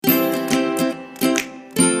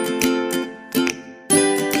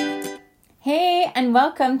and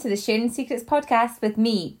welcome to the Sharing Secrets podcast with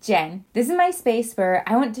me, Jen. This is my space where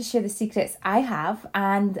I want to share the secrets I have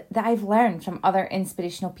and that I've learned from other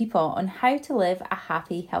inspirational people on how to live a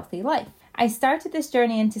happy, healthy life. I started this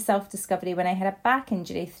journey into self-discovery when I had a back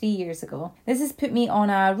injury 3 years ago. This has put me on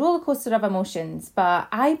a roller coaster of emotions, but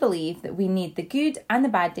I believe that we need the good and the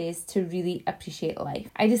bad days to really appreciate life.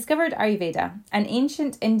 I discovered Ayurveda, an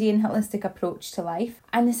ancient Indian holistic approach to life,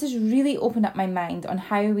 and this has really opened up my mind on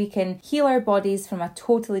how we can heal our bodies from a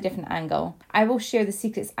totally different angle. I will share the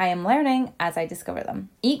secrets I am learning as I discover them.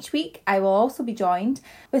 Each week, I will also be joined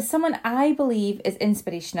with someone I believe is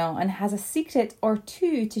inspirational and has a secret or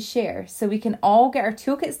two to share, so we can all get our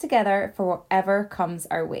toolkits together for whatever comes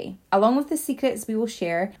our way. Along with the secrets, we will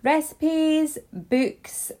share recipes,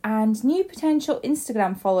 books, and new potential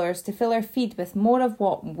Instagram followers to fill our feed with more of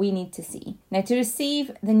what we need to see. Now, to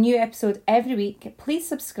receive the new episode every week, please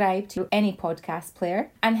subscribe to any podcast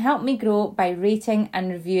player and help me grow by rating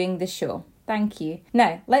and reviewing the show. Thank you.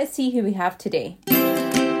 Now, let's see who we have today.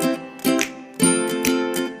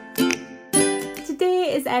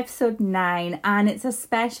 Is episode 9 and it's a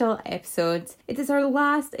special episode. It is our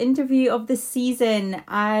last interview of the season.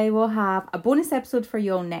 I will have a bonus episode for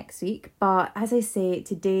you all next week, but as I say,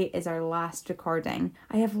 today is our last recording.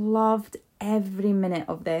 I have loved every minute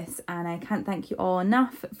of this and I can't thank you all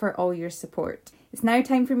enough for all your support. It's now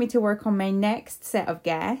time for me to work on my next set of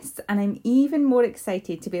guests and I'm even more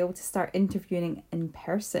excited to be able to start interviewing in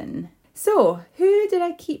person. So, who did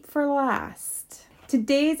I keep for last?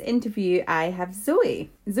 Today's interview, I have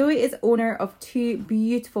Zoe. Zoe is owner of 2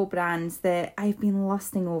 beautiful brands that I've been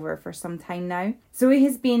lusting over for some time now. Zoe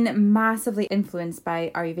has been massively influenced by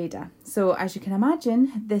Ayurveda, so as you can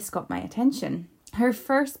imagine, this got my attention. Her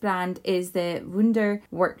first brand is the Wunder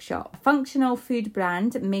Workshop, a functional food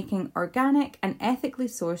brand making organic and ethically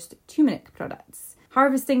sourced turmeric products,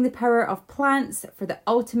 harvesting the power of plants for the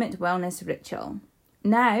ultimate wellness ritual.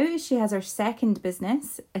 Now she has her second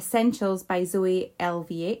business, Essentials by Zoe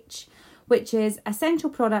LVH, which is essential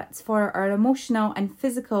products for our emotional and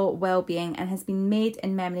physical well-being and has been made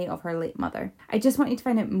in memory of her late mother. I just want you to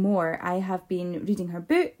find out more. I have been reading her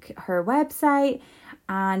book, her website,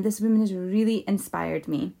 and this woman has really inspired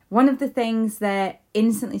me. One of the things that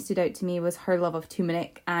instantly stood out to me was her love of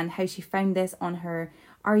turmeric and how she found this on her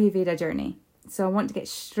Ayurveda journey. So I want to get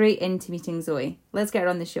straight into meeting Zoe. Let's get her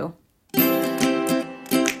on the show.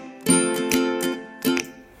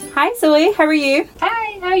 Hi Zoe, how are you?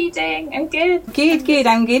 Hi, how are you doing? I'm good. Good,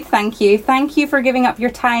 I'm good, thank you. Thank you for giving up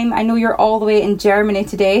your time. I know you're all the way in Germany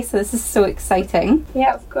today, so this is so exciting.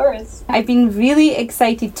 Yeah, of course. I've been really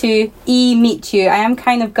excited to meet you. I am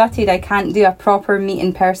kind of gutted I can't do a proper meet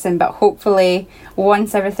in person, but hopefully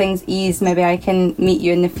once everything's eased, maybe I can meet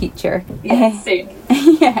you in the future. Yeah, soon.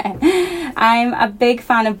 Yeah, I'm a big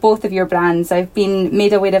fan of both of your brands. I've been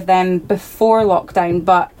made aware of them before lockdown,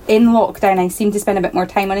 but in lockdown I seemed to spend a bit more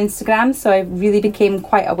time on Instagram, so I really became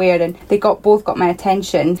quite aware and they both got my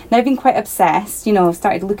attention. Now I've been quite obsessed,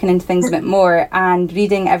 started looking into things a bit more and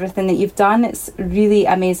reading everything that you've done. It's really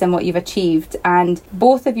amazing what you've achieved, and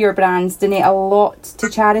both of your brands donate a lot to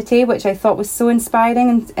charity, which I thought was so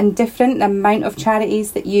inspiring and different, the amount of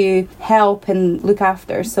charities that you help and look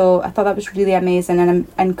after. So I thought that was really amazing, and I'm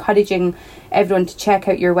encouraging everyone to check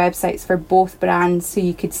out your websites for both brands so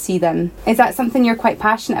you could see them. Is that something you're quite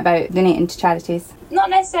passionate about, donating to charities? Not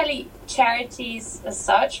necessarily charities as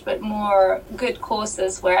such, but more good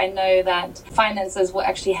causes where I know that finances will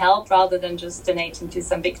actually help, rather than just donating to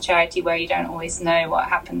some big charity where you don't always know what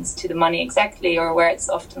happens to the money exactly, or where it's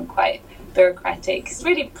often quite bureaucratic. It's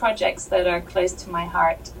really projects that are close to my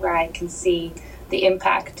heart where I can see the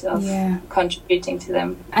impact of contributing to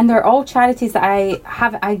them. And they're all charities that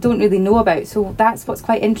I don't really know about, so that's what's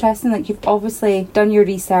quite interesting. Like, you've obviously done your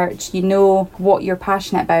research, you know what you're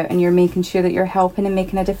passionate about, and you're making sure that you're helping and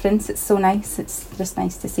making a difference. It's so nice. It's just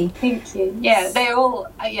nice to see. Thank you. Yeah, they're all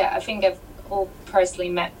I think I've all personally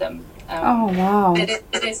met them. Oh wow. It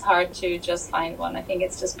is hard to just find one. I think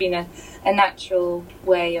it's just been a natural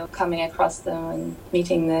way of coming across them and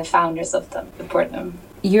meeting the founders of them, support them.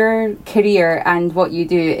 Your career and what you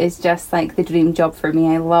do is just like the dream job for me.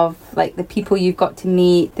 I love like the people you've got to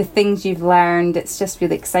meet, the things you've learned. It's just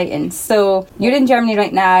really exciting. So you're in Germany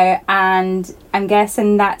right now, and I'm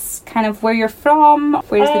guessing that's kind of where you're from.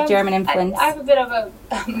 Where's the German influence? I have a bit of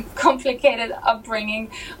a complicated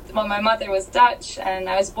upbringing. Well, my mother was Dutch and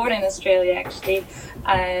I was born in Australia actually,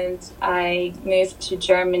 and I moved to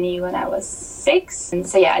Germany when I was 6. And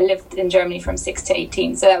so yeah, I lived in Germany from 6 to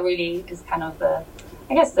 18. So that really is kind of the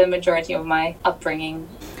majority of my upbringing.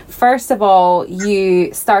 first of all,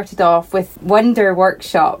 you started off with Wonder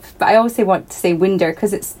Workshop, but I also want to say Wunder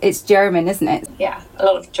because it's German, isn't it? Yeah, a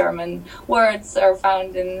lot of German words are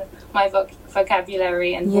found in my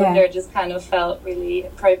vocabulary, and Wunder just kind of felt really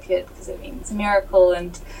appropriate because it means miracle,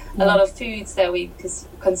 and a lot of foods that we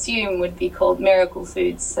consume would be called miracle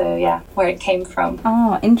foods. So yeah, where it came from.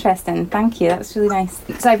 Oh, interesting. Thank you. That's really nice.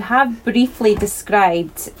 So I have briefly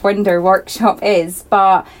described Wonder Workshop is,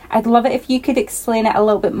 but I'd love it if you could explain it a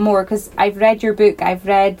little bit more, because I've read your book, I've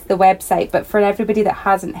read the website, but for everybody that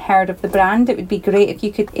hasn't heard of the brand, it would be great if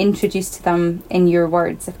you could introduce to them in your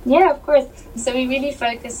words. Yeah, of course. So we really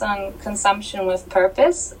focus on consumption with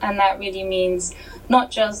purpose, and that really means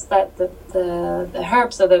not just that the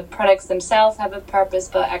herbs or the products themselves have a purpose,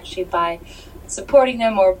 but actually by supporting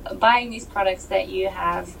them or buying these products that you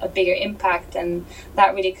have a bigger impact, and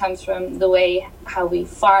that really comes from the way how we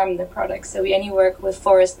farm the products. So we only work with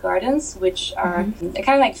forest gardens, which are kind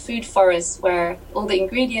of like food forests, where all the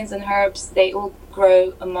ingredients and herbs, they all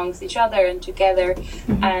grow amongst each other and together,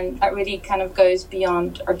 and that really kind of goes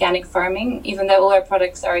beyond organic farming. Even though all our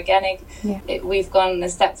products are organic, we've gone a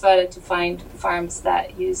step further to find farms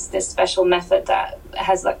that use this special method that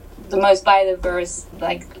has like the most biodiverse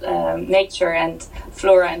nature and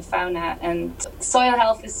flora and fauna, and soil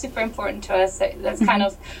health is super important to us. So that's kind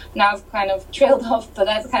of now I've kind of trailed off, but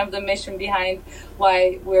that's kind of the mission behind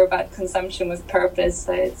why we're about consumption with purpose.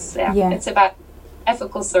 So it's about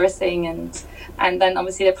ethical sourcing, and then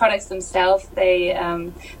obviously the products themselves, they're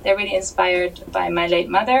really inspired by my late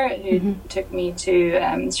mother, who took me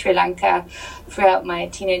to Sri Lanka throughout my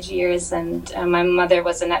teenage years, and my mother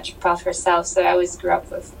was a naturopath herself, so I always grew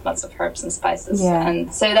up with lots of herbs and spices,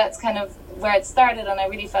 and so that's kind of where it started. And I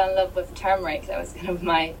really fell in love with turmeric. That was kind of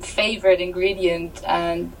my favorite ingredient,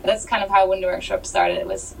 and that's kind of how Wonder Workshop started. It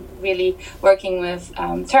was really working with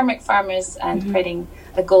turmeric farmers and creating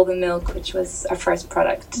a golden milk, which was our first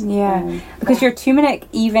product. Because your turmeric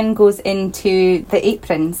even goes into the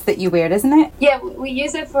aprons that you wear, isn't it? Yeah, we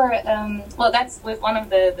use it for that's with one of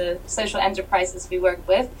the social enterprises we work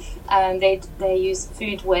with, and they use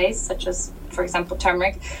food waste, such as, for example,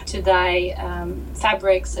 turmeric, to dye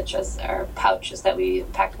fabrics, such as our pouches that we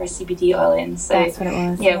pack our CBD oil in. So that's what it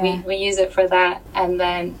was. We use it for that. And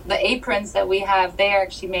then the aprons that we have, they are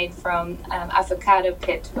actually made from avocado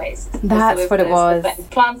pit waste. That's what it was.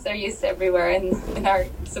 Plants are used everywhere in our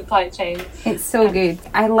supply chain. It's so good.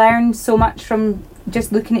 I learned so much from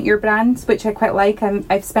just looking at your brands, which I quite like.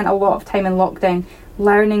 I've spent a lot of time in lockdown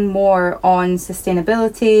learning more on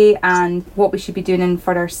sustainability and what we should be doing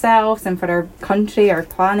for ourselves and for our country, our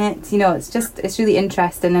planet. You know, it's really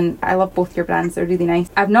interesting, and I love both your brands. They're really nice.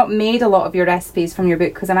 I've not made a lot of your recipes from your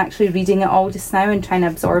book because I'm actually reading it all just now and trying to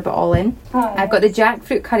absorb it all in. I've got the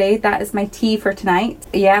jackfruit curry. That is my tea for tonight.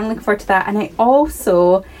 Yeah, I'm looking forward to that. And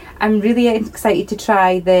I'm really excited to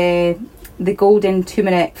try the golden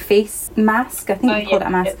turmeric face mask. I think we called it a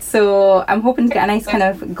mask. Yeah. So I'm hoping to get a nice kind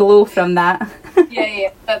of glow from that.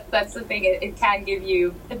 That's the thing. It can give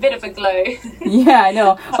you a bit of a glow. Yeah, I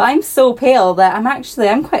know. But I'm so pale that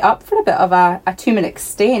I'm quite up for a bit of a turmeric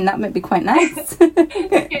stain. That might be quite nice.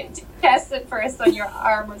 Test it first on your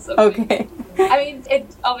arm or something. Okay. I mean,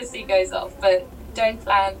 it obviously goes off, but don't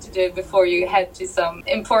plan to do it before you head to some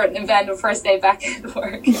important event or first day back at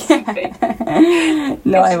work or something.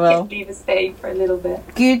 No, I will. Leave a stain for a little bit.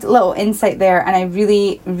 Good little insight there, and I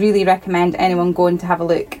really, really recommend anyone going to have a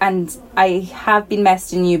look. And I have been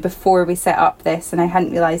messaging you before we set up this, and I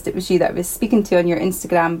hadn't realised it was you that I was speaking to on your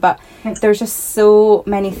Instagram, but there's just so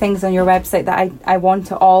many things on your website that I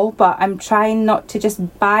want it all, but I'm trying not to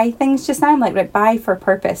just buy things just now. I'm like, right, buy for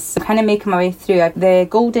purpose. So kind of making my way through the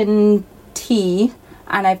golden tea,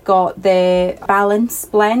 and I've got the balance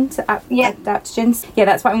blend adaptogens. Yeah,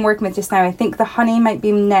 that's what I'm working with just now. I think the honey might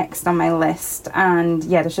be next on my list, and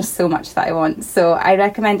yeah, there's just so much that I want, so I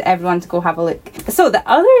recommend everyone to go have a look. So the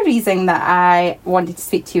other reason that I wanted to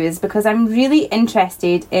speak to you is because I'm really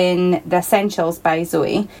interested in the Essentials by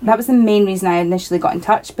Zoe. That was the main reason I initially got in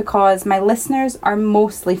touch, because my listeners are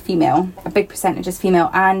mostly female, a big percentage is female,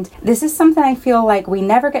 and this is something I feel like we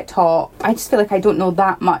never get taught. I just feel like I don't know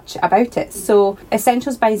that much about it. So Essentials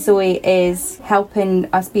by Zoe is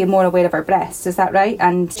helping us be more aware of our breasts, is that right?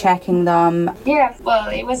 And checking them. Yeah, well,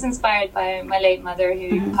 it was inspired by my late mother,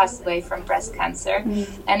 who passed away from breast cancer,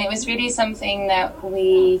 and it was really something that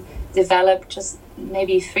we developed just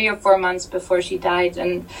maybe 3 or 4 months before she died,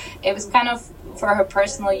 and it was kind of for her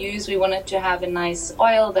personal use, we wanted to have a nice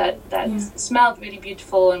oil that smelled really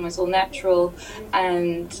beautiful and was all natural.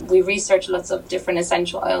 And we researched lots of different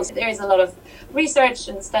essential oils. There is a lot of research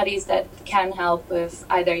and studies that can help with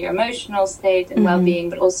either your emotional state and well-being,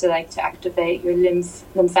 but also like to activate your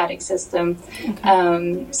lymphatic system.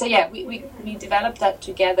 So yeah, we developed that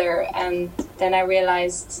together. And then I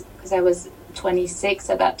realized, because I was 26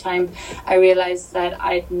 at that time, I realized that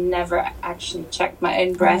I'd never actually checked my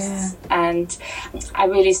own breasts. And I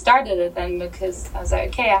really started it then, because I was like,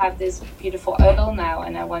 okay, I have this beautiful oil now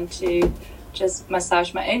and I want to just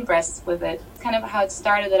massage my own breasts with it. Kind of how it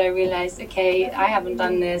started, that I realized, okay, I haven't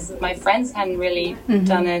done this, my friends hadn't really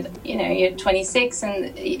done it. You know, you're 26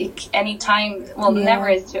 and any time, never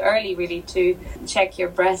is too early really to check your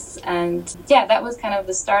breasts. And yeah, that was kind of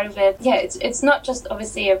the start of it. Yeah, it's not just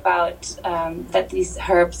obviously about that these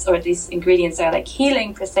herbs or these ingredients are like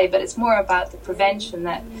healing per se, but it's more about the prevention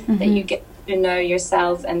that you get to know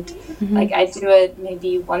yourself. And like I do it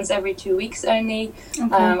maybe once every 2 weeks only,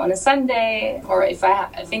 on a Sunday, or if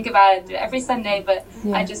I think about it, every Sunday. But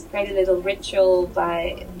I just create a little ritual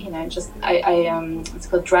by, you know, just I it's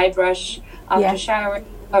called dry brush after showering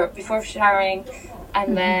or before showering.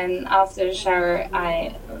 And then after the shower,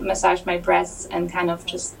 I massage my breasts and kind of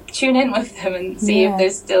just tune in with them and see if they're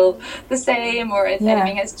still the same or if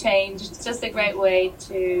anything has changed. It's just a great way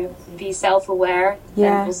to be self-aware and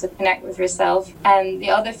also connect with yourself. And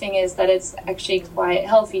the other thing is that it's actually quite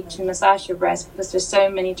healthy to massage your breast, because there's so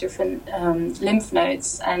many different lymph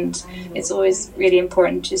nodes, and it's always really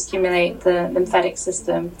important to stimulate the lymphatic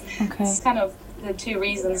system. It's kind of the two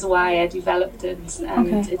reasons why I developed it,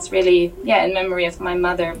 and it's really in memory of my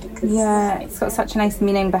mother, because it's got such a nice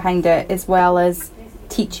meaning behind it, as well as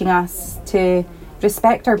teaching us to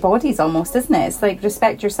respect our bodies almost, isn't it? It's like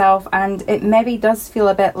respect yourself, and it maybe does feel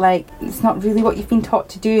a bit like it's not really what you've been taught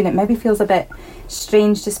to do, and it maybe feels a bit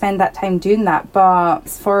strange to spend that time doing that, but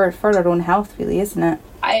it's for our own health really, isn't it?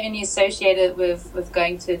 I only associated with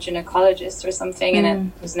going to a gynecologist or something, and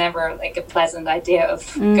it was never like a pleasant idea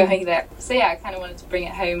of going there. So yeah, I kind of wanted to bring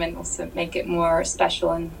it home and also make it more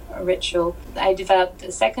special and a ritual. I developed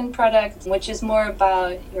a second product, which is more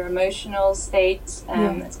about your emotional state.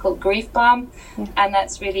 It's called Grief Balm, and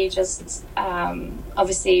that's really just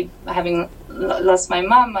obviously having lost my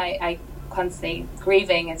mum, I constantly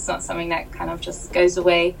grieving. It's not something that kind of just goes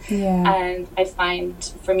away. And I find,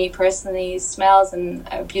 for me personally, smells and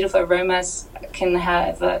beautiful aromas can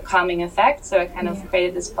have a calming effect. So I kind of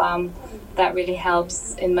created this balm that really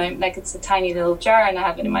helps in my, like, it's a tiny little jar, and I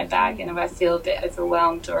have it in my bag, and if I feel a bit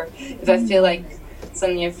overwhelmed, or if I feel like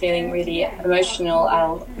suddenly I'm feeling really emotional,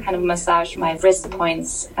 I'll kind of massage my wrist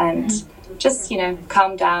points and just, you know,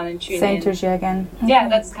 calm down and tune Centers in. you again. Yeah,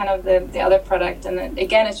 that's kind of the other product. And then,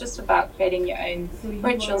 again, it's just about creating your own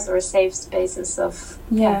rituals or safe spaces of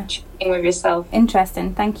checking with yourself.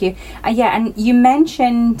 Interesting, thank you. And you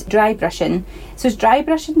mentioned dry brushing. So is dry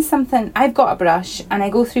brushing something, I've got a brush and I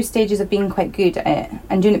go through stages of being quite good at it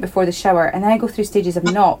and doing it before the shower, and then I go through stages of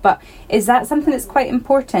not. But is that something that's quite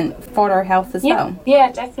important for our health as well?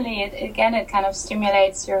 Yeah, definitely. It kind of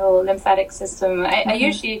stimulates your whole lymphatic system. I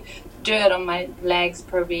usually do it on my legs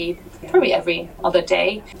probably every other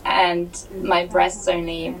day, and my breasts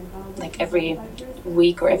only like every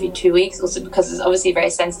week or every 2 weeks, also because it's obviously a very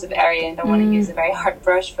sensitive area and I don't want to use a very hard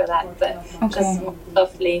brush for that, but just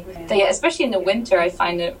lovely. But yeah, especially in the winter I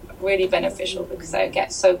find it really beneficial because I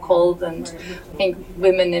get so cold, and I think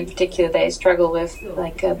women in particular, they struggle with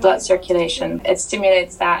like blood circulation. It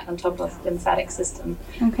stimulates that on top of the lymphatic system.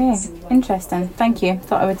 Interesting, thank you.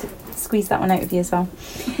 Thought I would squeeze that one out of you as well.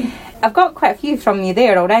 I've got quite a few from you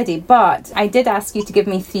there already, but I did ask you to give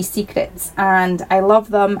me 3 secrets, and I love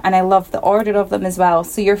them, and I love the order of them as well.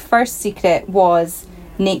 So your first secret was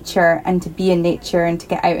nature, and to be in nature and to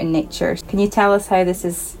get out in nature. Can you tell us how this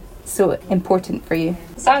is so important for you?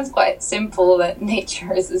 It sounds quite simple that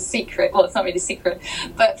nature is a secret. Well, it's not really a secret,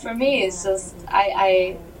 but for me it's just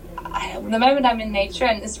I the moment I'm in nature,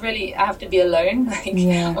 and it's really, I have to be alone,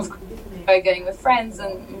 of course going with friends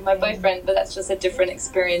and my boyfriend, but that's just a different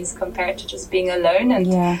experience compared to just being alone. And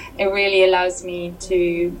it really allows me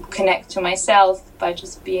to connect to myself by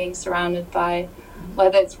just being surrounded by,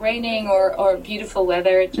 whether it's raining or beautiful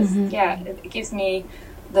weather, it just it gives me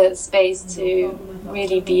the space to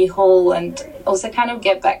really be whole, and also kind of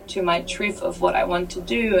get back to my truth of what I want to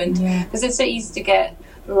do. And because it's so easy to get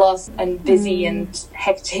lost and busy and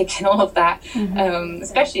hectic and all of that,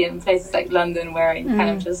 especially in places like London, where you're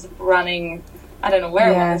kind of just running I don't know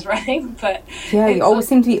where Yeah. one is running, but Yeah, you it's always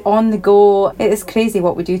seem to be on the go. It is crazy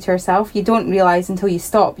what we do to ourselves. You don't realise until you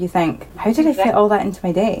stop. You think, how did I fit all that into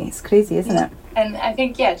my day? It's crazy, isn't it? And I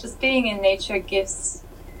think, just being in nature gives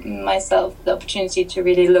myself the opportunity to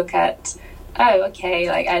really look at, oh, okay,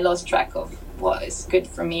 like I lost track of what is good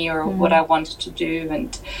for me or what I wanted to do,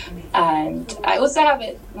 and I also have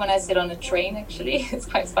it when I sit on a train. Actually, it's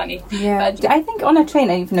quite funny. Yeah, I think on a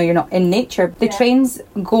train, even though you're not in nature, the trains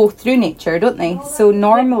go through nature, don't they? So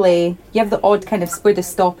normally you have the odd kind of where the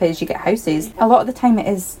stop is, you get houses. A lot of the time it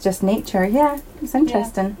is just nature. Yeah, it's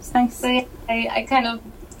interesting. It's nice. So I kind of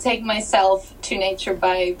take myself to nature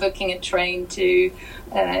by booking a train to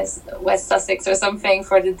West Sussex or something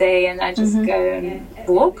for the day, and I just go and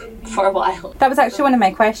walk for a while. That was actually one of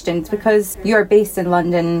my questions, because you're based in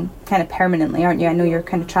London kind of permanently, aren't you? I know you're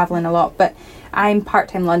kind of travelling a lot, but I'm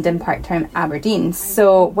part-time London, part-time Aberdeen.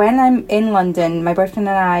 So when I'm in London, my boyfriend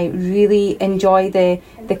and I really enjoy the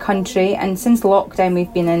country, and since lockdown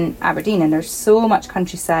we've been in Aberdeen, and there's so much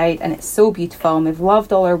countryside and it's so beautiful, and we've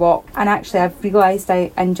loved all our walk. And actually I've realised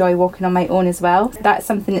I enjoy walking on my own as well. That's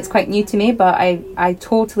something that's quite new to me, but I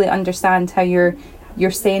totally understand how you're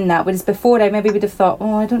saying that, whereas before I maybe would have thought,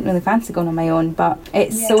 I don't really fancy going on my own, but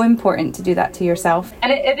it's so important to do that to yourself.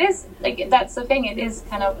 And it is, like, that's the thing, it is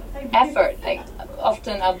kind of effort. Like,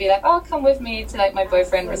 often I'll be like, come with me to, like, my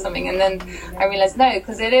boyfriend or something, and then I realize no,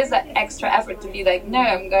 because it is that extra effort to be like, no,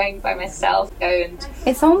 I'm going by myself.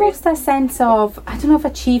 It's almost a sense of, I don't know if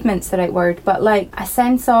achievement's the right word, but like a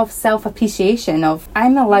sense of self-appreciation of,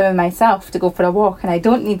 I'm allowing myself to go for a walk, and I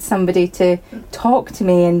don't need somebody to talk to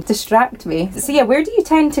me and distract me. So yeah, where do you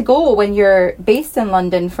tend to go when you're based in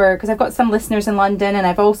London? Because I've got some listeners in London, and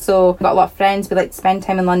I've also got a lot of friends who like to spend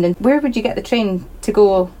time in London. Where would you get the train to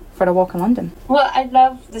go for a walk in London? Well, I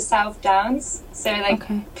love the South Downs, so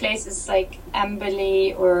places like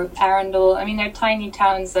Amberley or Arundel. I mean, they're tiny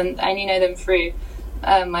towns, and I only know them through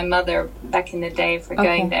my mother back in the day for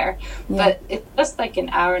going there. But it's just like an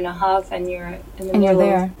hour and a half, and you're in the middle.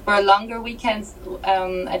 There. For longer weekends,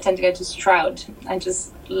 I tend to go to Stroud. I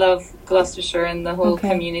just love Gloucestershire and the whole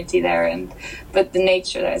community there, but the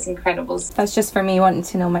nature there is incredible. That's just for me wanting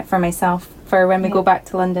to know for myself for when we go back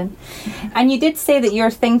to London. And you did say that you're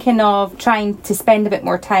thinking of trying to spend a bit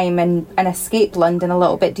more time and escape London a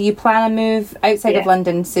little bit. Do you plan a move outside of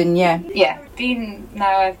London soon? Yeah, been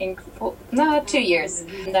now I think 2 years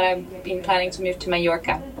that I've been planning to move to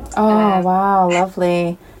Mallorca. Wow,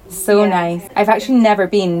 lovely. So nice. I've actually never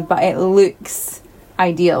been, but it looks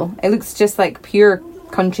ideal. It looks just like pure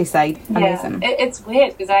countryside. Amazing. It's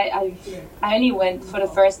weird because I only went for the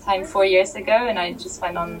first time 4 years ago, and I just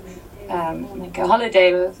went on like a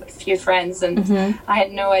holiday with a few friends, and I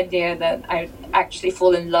had no idea that I'd actually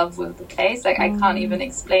fall in love with the place. Like I can't even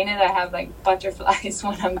explain it. I have like butterflies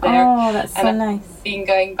when I'm there. That's so nice. I've been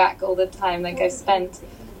going back all the time. Like I've spent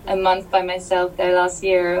a month by myself there last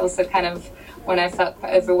year, also kind of when I felt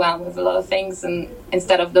quite overwhelmed with a lot of things, and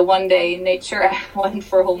instead of the one day in nature, I went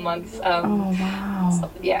for a whole month. So,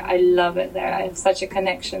 I love it there. I have such a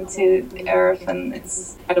connection to the earth, and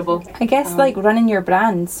it's incredible. I guess like running your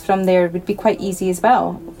brands from there would be quite easy as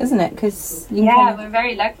well, isn't it? Because we're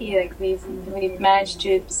very lucky. Like we've managed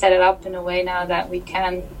to set it up in a way now that we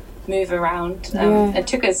can move around. It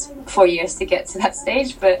took us 4 years to get to that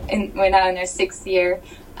stage, but we're now in our 6th year,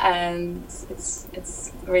 and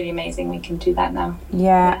it's really amazing we can do that now.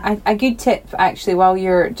 A good tip actually, while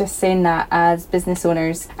you're just saying that, as business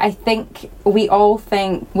owners, I think we all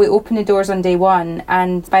think we open the doors on day one,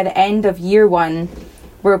 and by the end of year one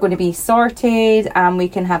we're going to be sorted and we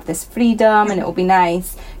can have this freedom and it'll be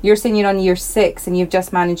nice. You're saying you're on year 6 and you've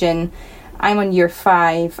just managing. I'm on year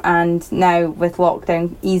 5, and now with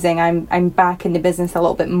lockdown easing, I'm back in the business a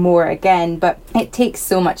little bit more again, but it takes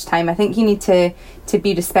so much time. I think you need to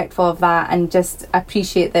be respectful of that and just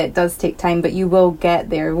appreciate that it does take time, but you will get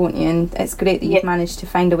there, won't you? And it's great that you've managed to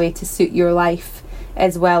find a way to suit your life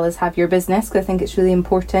as well as have your business, because I think it's really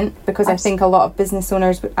important, because I think a lot of business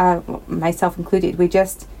owners, myself included, we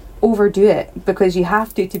just overdo it because you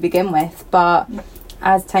have to begin with, but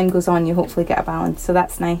as time goes on, you hopefully get a balance. So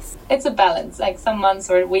that's nice. It's a balance. Like some months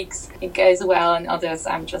or weeks it goes well, and others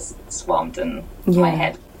I'm just swamped in my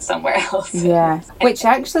head somewhere else. Which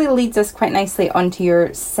actually leads us quite nicely onto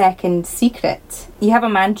your second secret. You have a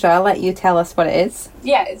mantra. I'll let you tell us what it is.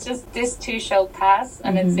 It's just this too shall pass,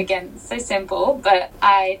 and it's again so simple, but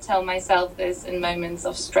I tell myself this in moments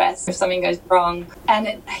of stress if something goes wrong, and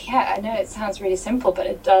I know it sounds really simple, but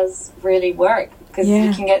it does really work. Because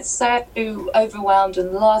you can get so overwhelmed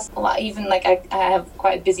and lost. Well, even like I have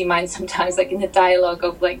quite a busy mind sometimes, like in the dialogue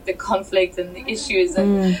of like the conflict and the issues,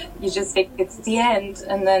 and you just think it's the end,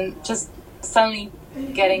 and then just suddenly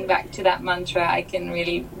getting back to that mantra, I can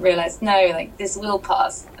really realize, no, like this will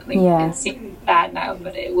pass. Like, it seems bad now,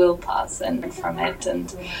 but it will pass, and from it,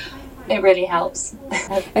 and it really helps.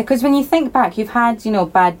 Because when you think back, you've had, you know,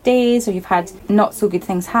 bad days, or you've had not so good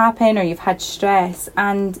things happen, or you've had stress,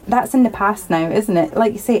 and that's in the past now, isn't it?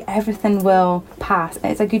 Like you say, everything will pass.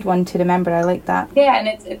 It's a good one to remember. I like that. Yeah, and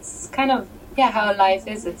it's kind of how life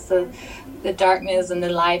is. It's the darkness and the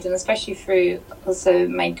light, and especially through also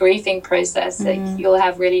my grieving process, like you'll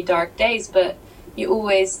have really dark days, but you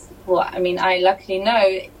always, I luckily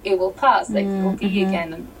know it will pass. Like there will be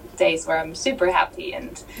again days where I'm super happy,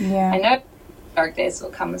 and I know dark days will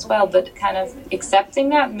come as well, but kind of accepting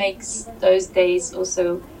that makes those days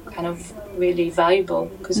also kind of really valuable,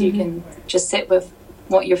 because you can just sit with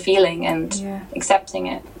what you're feeling and accepting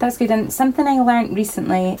it. That's good. And something I learned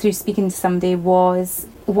recently through speaking to somebody was,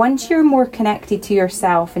 once you're more connected to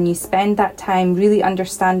yourself and you spend that time really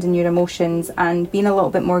understanding your emotions and being a little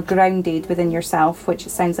bit more grounded within yourself, which it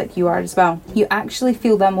sounds like you are as well, you actually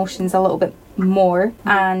feel the emotions a little bit more,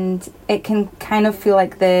 and it can kind of feel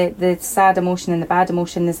like the sad emotion and the bad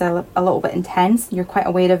emotion is a little bit intense. You're quite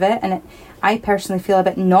aware of it, and I personally feel a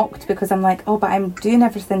bit knocked, because I'm like, but I'm doing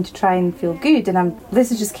everything to try and feel good, and this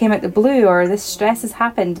has just came out the blue, or this stress has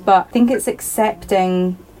happened. But I think it's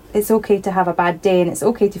accepting it's okay to have a bad day, and it's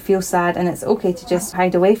okay to feel sad, and it's okay to just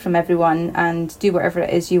hide away from everyone and do whatever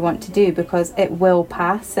it is you want to do, because it will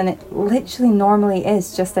pass, and it literally normally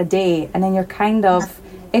is just a day. And then you're kind of,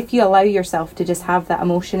 if you allow yourself to just have that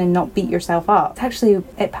emotion and not beat yourself up, it's actually,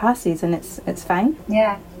 it passes, and it's fine.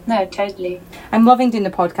 Yeah. No, totally. I'm loving doing the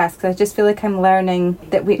podcast, because I just feel like I'm learning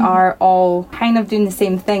that we are all kind of doing the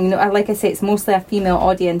same thing. You know, like I say, it's mostly a female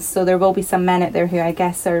audience, so there will be some men out there who I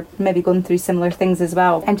guess are maybe going through similar things as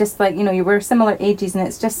well. And just like, you know, we're similar ages, and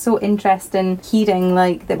it's just so interesting hearing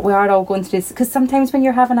like that we are all going through this. Because sometimes when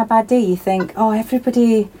you're having a bad day, you think,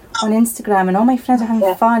 everybody on Instagram and all my friends are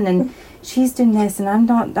having fun, and she's doing this and I'm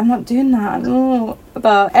not doing that. No.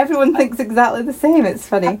 But everyone thinks exactly the same. It's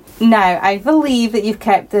funny. Now, I believe that you've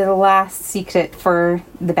kept the last secret for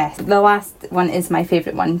the best. The last one is my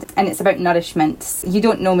favourite one, and it's about nourishment. You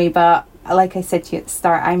don't know me, but like I said to you at the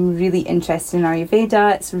start, I'm really interested in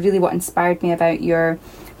Ayurveda. It's really what inspired me about your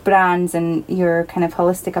brands and your kind of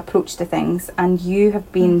holistic approach to things, and you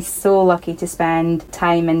have been so lucky to spend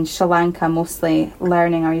time in Sri Lanka mostly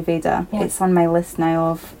learning Ayurveda. It's on my list now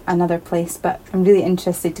of another place, but I'm really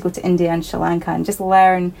interested to go to India and Sri Lanka and just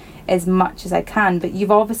learn as much as I can. But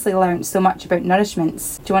you've obviously learned so much about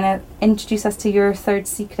nourishments. Do you want to introduce us to your third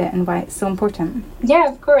secret and why it's so important?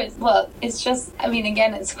 Yeah, of course. Well, it's just,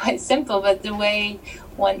 again, it's quite simple, but the way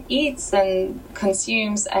one eats and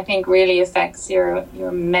consumes, I think, really affects your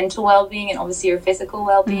mental well-being and obviously your physical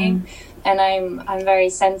well-being. And I'm very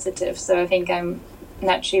sensitive, so I think I'm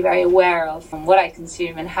naturally very aware of what I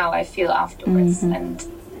consume and how I feel afterwards.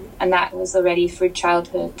 And that was already through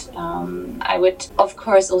childhood. I would, of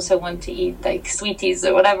course, also want to eat like sweeties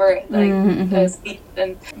or whatever, those sweets.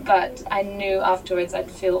 But I knew afterwards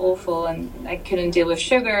I'd feel awful, and I couldn't deal with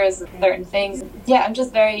sugars and certain things. Yeah, I'm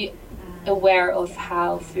just very aware of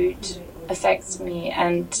how food affects me.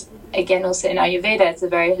 And again, also in Ayurveda, it's a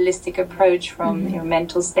very holistic approach from your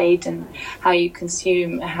mental state and how you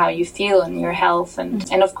consume, how you feel, and your health. And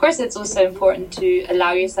of course, it's also important to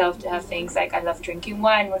allow yourself to have things like, I love drinking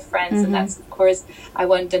wine with friends, and that's, of course, I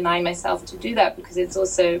won't deny myself to do that, because it's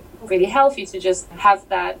also really healthy to just have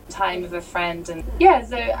that time with a friend. And yeah,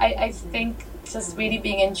 so I think just really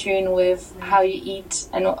being in tune with how you eat,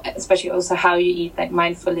 and especially also how you eat, like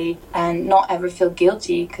mindfully, and not ever feel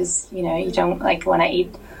guilty, because you don't, like when I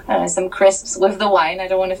eat some crisps with the wine, I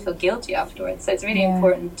don't want to feel guilty afterwards. So it's really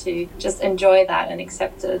important to just enjoy that and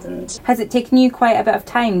accept it. And has it taken you quite a bit of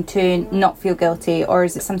time to not feel guilty, or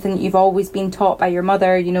is it something that you've always been taught by your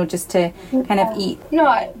mother, just to kind of eat?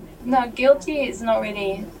 No, guilty is not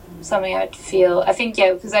really something I'd feel. I think,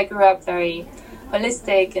 because I grew up very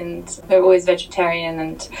holistic, and we were always vegetarian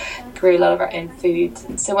and grew a lot of our own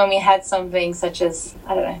food. So when we had something such as,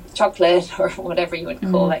 I don't know, chocolate or whatever you would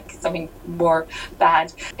call like something more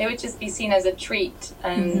bad, it would just be seen as a treat,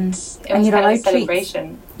 and it was kind of a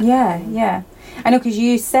celebration. Treats. Yeah. I know, because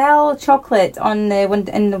you sell chocolate in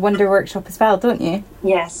the Wonder Workshop as well, don't you?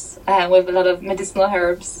 Yes, with a lot of medicinal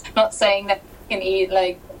herbs. Not saying that you can eat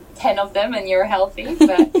like 10 of them and you're healthy,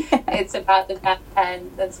 but it's about that,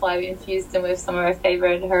 and that's why we infused them with some of our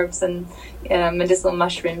favorite herbs and medicinal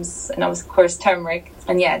mushrooms, and of course turmeric.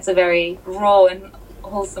 And it's a very raw and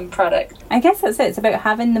wholesome product. I guess that's it. It's about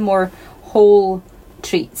having the more whole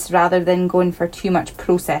treats rather than going for too much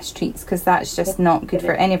processed treats, because that's just not good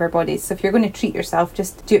for any of our bodies. So if you're going to treat yourself,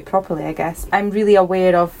 just do it properly, I guess. I'm really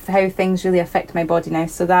aware of how things really affect my body now,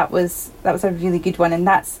 so that was a really good one, and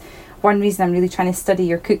that's one reason I'm really trying to study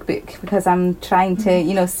your cookbook, because I'm trying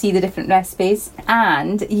to, see the different recipes.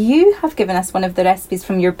 And you have given us one of the recipes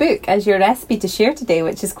from your book as your recipe to share today,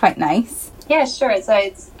 which is quite nice. Yeah, sure. So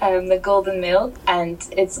it's the golden milk, and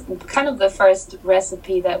it's kind of the first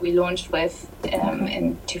recipe that we launched with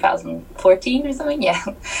in 2014 or something. Yeah,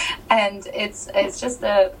 and it's just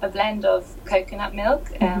a blend of coconut milk.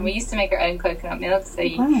 We used to make our own coconut milk,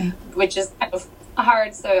 which is kind of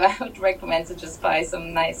hard, so I would recommend to just buy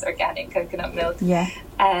some nice organic coconut milk. Yeah,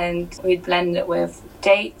 and we'd blend it with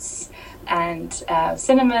dates and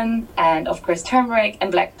cinnamon, and of course turmeric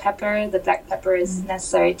and black pepper. The black pepper is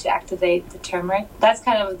necessary to activate the turmeric. That's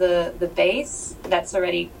kind of the base. That's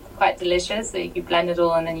already quite delicious. So you blend it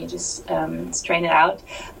all and then you just strain it out.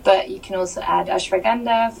 But you can also add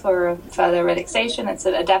ashwagandha for further relaxation. It's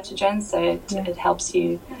an adaptogen, so it helps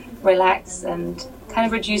you relax and kind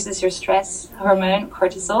of reduces your stress hormone,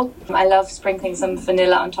 cortisol. I love sprinkling some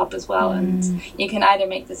vanilla on top as well, and you can either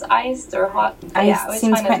make this iced or hot. Iced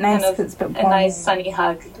seems quite nice because it's a bit warm. A nice sunny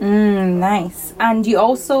hug. Nice. And do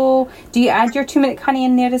you add your turmeric honey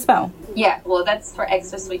in there as well? Yeah, well, that's for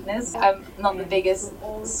extra sweetness. I'm not the biggest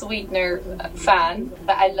sweetener fan,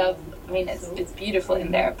 but it's beautiful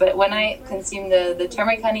in there. But when I consume the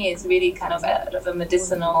turmeric honey, it's really kind of out of a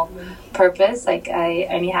medicinal purpose. Like, I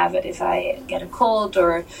only have it if I get a cold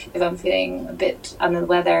or if I'm feeling a bit under the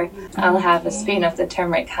weather. I'll have a spoon of the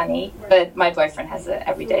turmeric honey. But my boyfriend has it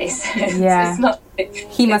every day, so it's not.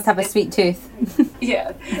 He must have a sweet tooth.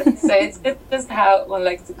 Yeah, so it's just how one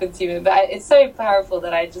likes to consume it. But it's so powerful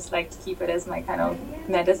that I just like to keep it as my kind of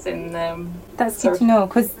medicine. That's good to know,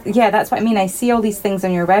 because that's what I mean. I see all these things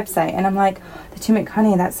on your website and I'm like, the turmeric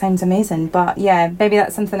honey, that sounds amazing. But maybe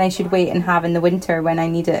that's something I should wait and have in the winter when I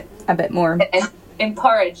need it a bit more. In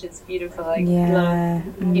porridge, it's beautiful.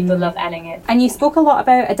 People love adding it. And you spoke a lot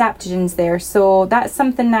about adaptogens there, so that's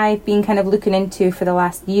something I've been kind of looking into for the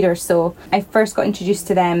last year or so. I first got introduced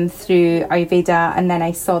to them through Ayurveda, and then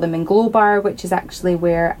I saw them in Glow Bar, which is actually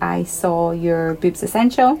where I saw your Boobs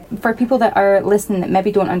Essential. For people that are listening that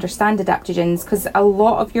maybe don't understand adaptogens, because a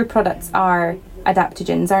lot of your products are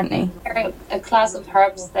adaptogens, aren't they? They're a class of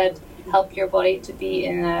herbs that help your body to be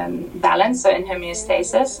in balance, so in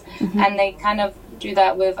homeostasis, and they kind of do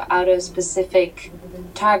that without a specific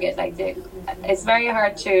target. It's very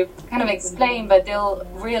hard to kind of explain, but they'll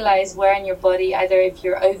realize where in your body, either if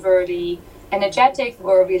you're overly energetic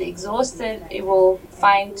or really exhausted, it will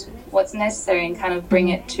find what's necessary and kind of bring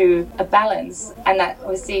it to a balance. And that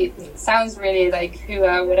obviously sounds really like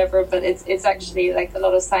hoo-ha, whatever, but it's actually like a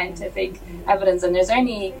lot of scientific evidence. And there's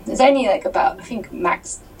only like about, I think,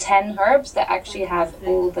 max 10 herbs that actually have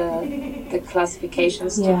all the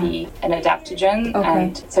classifications to be an adaptogen,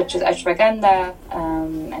 and such as ashwagandha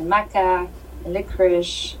and maca,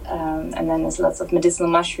 licorice, and then there's lots of medicinal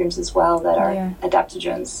mushrooms as well that are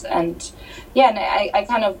adaptogens. And I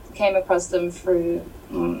kind of came across them through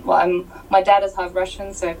my dad is half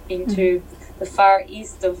Russian, so I've been to the far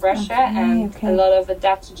east of Russia, and a lot of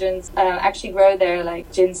adaptogens actually grow there,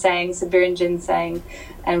 like ginseng, Siberian ginseng,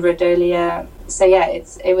 and rhodolia. So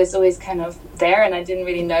it was always kind of there, and I didn't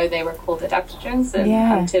really know they were called adaptogens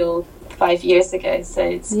until 5 years ago. So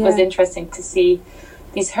it was interesting to see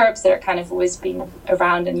these herbs that are kind of always been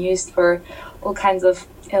around and used for all kinds of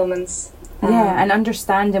ailments. And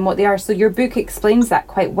understanding what they are. So your book explains that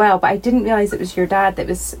quite well, but I didn't realise it was your dad that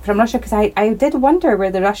was from Russia, because I did wonder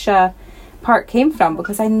where the Russia part came from,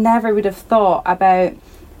 because I never would have thought about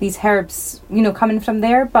these herbs, coming from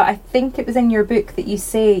there. But I think it was in your book that you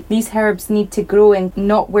say these herbs need to grow in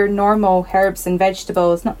not where normal herbs and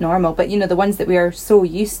vegetables, not normal, but the ones that we are so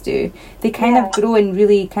used to, they kind of grow in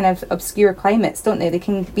really kind of obscure climates, don't they? They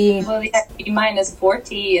can be minus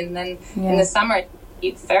 40, and then in the summer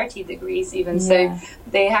 30 degrees even. So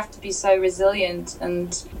they have to be so resilient,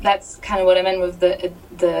 and that's kind of what I meant with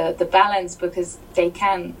the balance, because they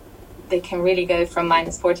can really go from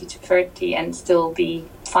minus 40 to 30 and still be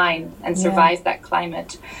fine and survive that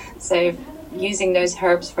climate. So using those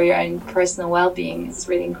herbs for your own personal well-being is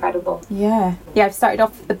really incredible. I've started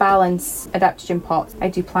off with the Balance adaptogen pots. I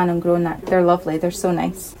do plan on growing that. They're lovely, they're so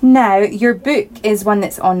nice. Now, your book is one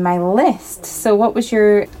that's on my list. So what was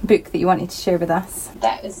your book that you wanted to share with us?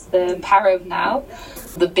 That is The Power of Now.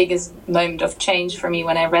 The biggest moment of change for me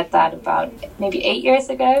when I read that about maybe 8 years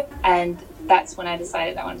ago, and that's when I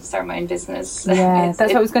decided I wanted to start my own business. Yeah,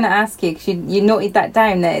 that's what I was going to ask you, because you noted that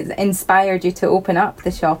down, that it inspired you to open up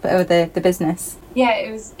the shop or the business. Yeah,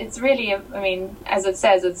 it's really, I mean, as it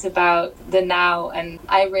says, it's about the now. And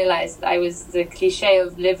I realized I was the cliche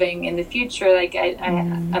of living in the future. Like I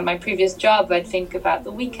at my previous job, I'd think about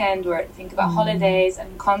the weekend or I'd think about holidays,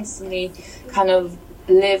 and constantly kind of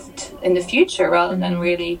lived in the future rather than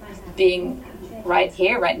really being right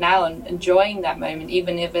here, right now, and enjoying that moment,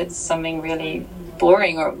 even if it's something really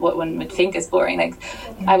boring or what one would think is boring. Like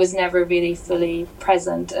I was never really fully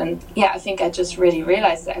present. And yeah, I think I just really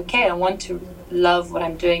realized that, okay, I want to love what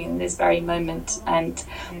I'm doing in this very moment. And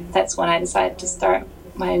that's when I decided to start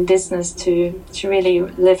my own business, to really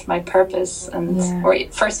live my purpose, and or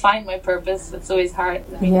first find my purpose. It's always hard.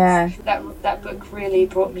 I mean, that book really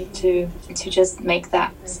brought me to just make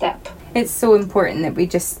that step. It's so important that we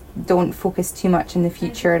just don't focus too much in the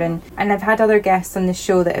future, and I've had other guests on the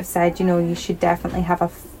show that have said, you know, you should definitely have a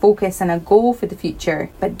focus and a goal for the future,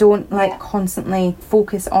 but don't constantly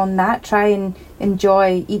focus on that. Try and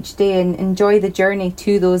enjoy each day and enjoy the journey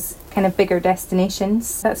to those kind of bigger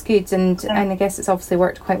destinations. That's good, and I guess it's obviously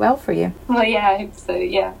worked quite well for you. Well, yeah, I hope so.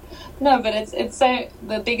 Yeah, no, but it's so,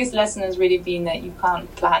 the biggest lesson has really been that you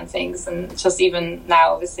can't plan things, and just even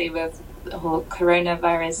now, obviously with the whole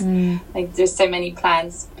coronavirus, like there's so many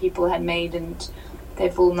plans people had made and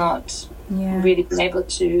they've all not really been able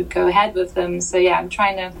to go ahead with them. So yeah, I'm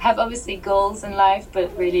trying to have obviously goals in life,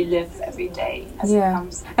 but really live every day as it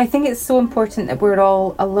comes. I think it's so important that we're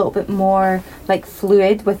all a little bit more like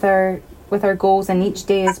fluid with our goals in each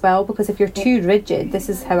day as well, because if you're too rigid, this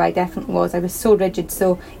is how I definitely was. I was so rigid.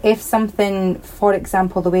 So if something, for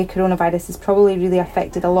example, the way coronavirus has probably really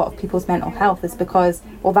affected a lot of people's mental health is because,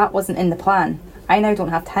 well, that wasn't in the plan. I now don't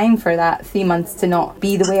have time for that 3 months to not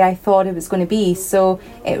be the way I thought it was going to be. So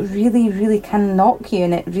it really, really can knock you,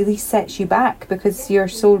 and it really sets you back because you're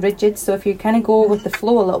so rigid. So if you kind of go with the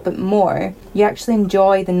flow a little bit more, you actually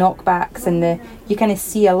enjoy the knockbacks, and you kind of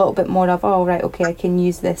see a little bit more of, oh, right, okay, I can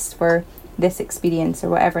use this for this experience or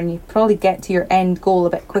whatever, and you probably get to your end goal a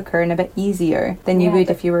bit quicker and a bit easier than you would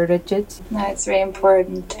if you were rigid. No, it's really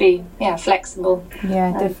important to be flexible.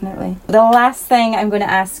 Yeah, definitely. The last thing I'm going to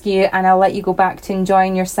ask you, and I'll let you go back to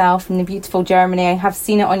enjoying yourself in the beautiful Germany. I have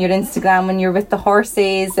seen it on your Instagram when you're with the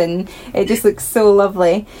horses, and it just looks so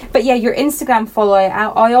lovely. But yeah, your Instagram follow,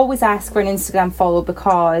 I always ask for an Instagram follow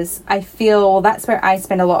because I feel that's where I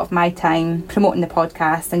spend a lot of my time promoting the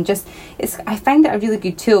podcast, and just I find it a really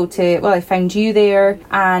good tool to, well, I found you there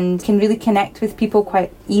and can really connect with people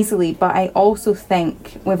quite easily. But I also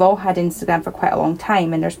think we've all had Instagram for quite a long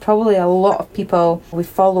time, and there's probably a lot of people, we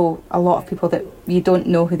follow a lot of people that you don't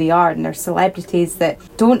know who they are, and they're celebrities that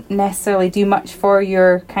don't necessarily do much for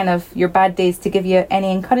your bad days to give you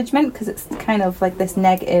any encouragement, because it's kind of like this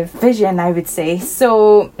negative vision, I would say.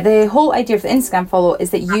 So the whole idea of the Instagram follow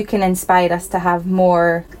is that you can inspire us to have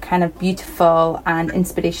more kind of beautiful and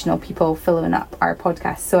inspirational people following up our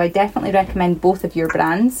podcast. So I definitely recommend both of your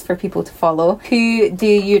brands for people to follow. Who do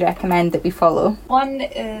you recommend that we follow? One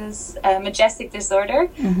is Majestic Disorder,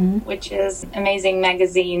 which is an amazing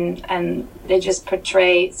magazine, and they just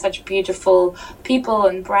portray such beautiful people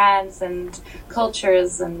and brands and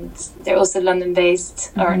cultures, and they're also London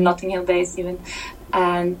based or Notting Hill based even.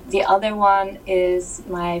 And the other one is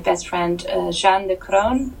my best friend Jeanne de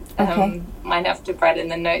Kroon. Might have to write in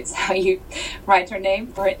the notes how you write her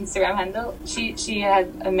name or her Instagram handle. She had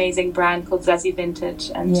an amazing brand called Zazie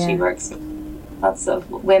Vintage, and she works with lots of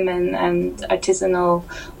women and artisanal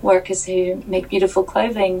workers who make beautiful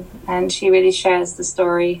clothing, and she really shares the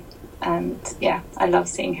story. And I love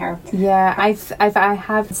seeing her. Yeah, I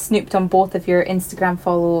have snooped on both of your Instagram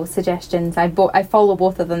follow suggestions. I follow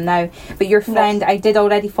both of them now. But your friend, I did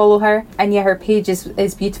already follow her, and her page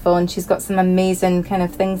is beautiful, and she's got some amazing kind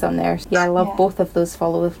of things on there. Yeah, I love both of those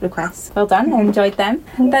follow requests. Well done, I enjoyed them.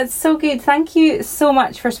 That's so good. Thank you so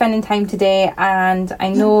much for spending time today, and I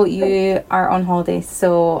know you are on holiday,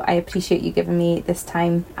 so I appreciate you giving me this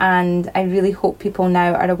time, and I really hope people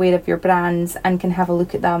now are aware of your brands and can have a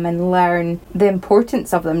look at them and learn the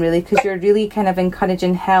importance of them, really, because you're really kind of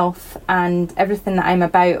encouraging health, and everything that I'm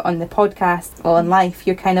about on the podcast, well, in life,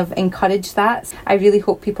 you're kind of encourage that. I really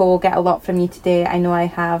hope people will get a lot from you today. I know I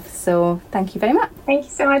have, so thank you very much. Thank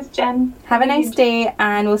you so much, Jen. Have a nice day,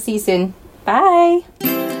 and we'll see you soon. Bye.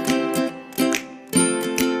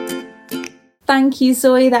 Thank you,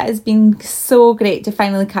 Zoe. That has been so great to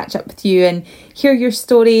finally catch up with you and hear your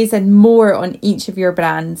stories and more on each of your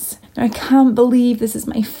brands. Now, I can't believe this is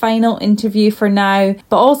my final interview for now,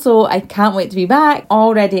 but also I can't wait to be back.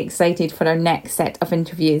 Already excited for our next set of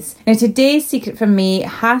interviews. Now, today's secret from me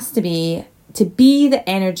has to be to be the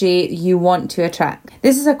energy you want to attract.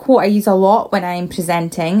 This is a quote I use a lot when I'm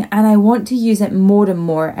presenting, and I want to use it more and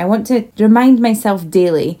more. I want to remind myself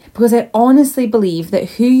daily because I honestly believe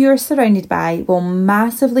that who you're surrounded by will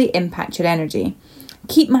massively impact your energy.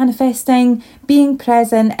 Keep manifesting, being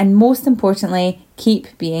present, and most importantly,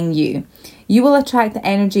 keep being you. You will attract the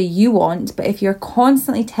energy you want, but if you're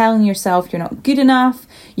constantly telling yourself you're not good enough,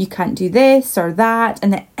 you can't do this or that,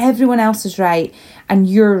 and that everyone else is right and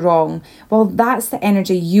you're wrong, well, that's the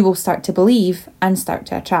energy you will start to believe and start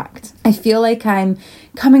to attract. I feel like I'm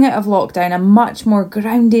coming out of lockdown a much more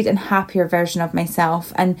grounded and happier version of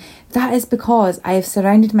myself, and that is because I have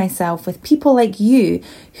surrounded myself with people like you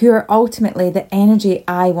who are ultimately the energy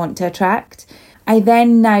I want to attract. I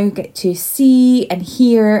then now get to see and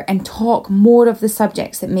hear and talk more of the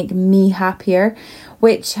subjects that make me happier,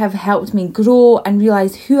 which have helped me grow and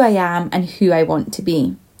realise who I am and who I want to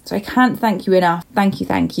be. So I can't thank you enough. Thank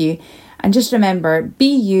you. And just remember,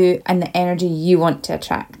 be you and the energy you want to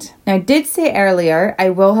attract. Now, I did say earlier,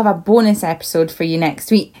 I will have a bonus episode for you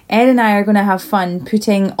next week. Ed and I are going to have fun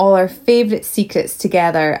putting all our favourite secrets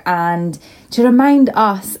together and to remind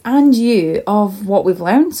us and you of what we've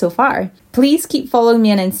learned so far. Please keep following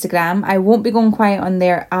me on Instagram. I won't be going quiet on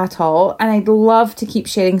there at all, and I'd love to keep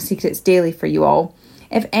sharing secrets daily for you all.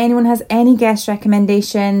 If anyone has any guest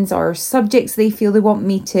recommendations or subjects they feel they want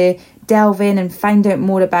me to delve in and find out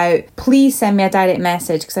more about, please send me a direct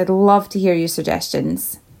message because I'd love to hear your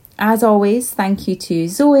suggestions. As always, thank you to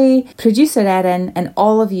Zoe, producer Erin, and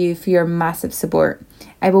all of you for your massive support.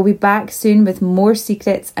 I will be back soon with more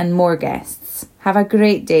secrets and more guests. Have a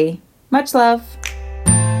great day. Much love.